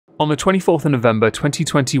On the 24th of November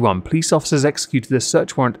 2021, police officers executed a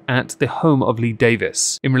search warrant at the home of Leigh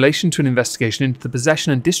Davies in relation to an investigation into the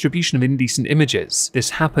possession and distribution of indecent images.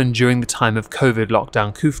 This happened during the time of COVID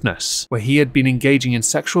lockdown coofness, where he had been engaging in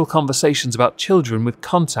sexual conversations about children with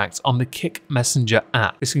contacts on the Kik Messenger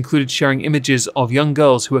app. This included sharing images of young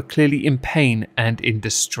girls who were clearly in pain and in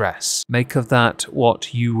distress. Make of that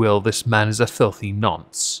what you will, this man is a filthy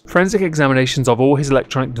nonce. Forensic examinations of all his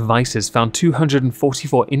electronic devices found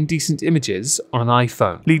 244 indecent images on an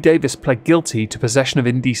iPhone. Leigh Davies pled guilty to possession of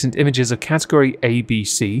indecent images of category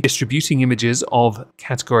ABC, distributing images of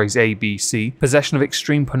categories ABC, possession of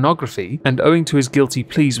extreme pornography, and owing to his guilty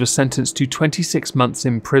pleas was sentenced to 26 months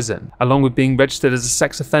in prison, along with being registered as a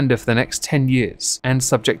sex offender for the next 10 years, and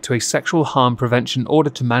subject to a sexual harm prevention order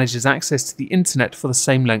to manage his access to the internet for the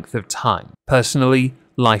same length of time. Personally,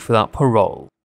 life without parole.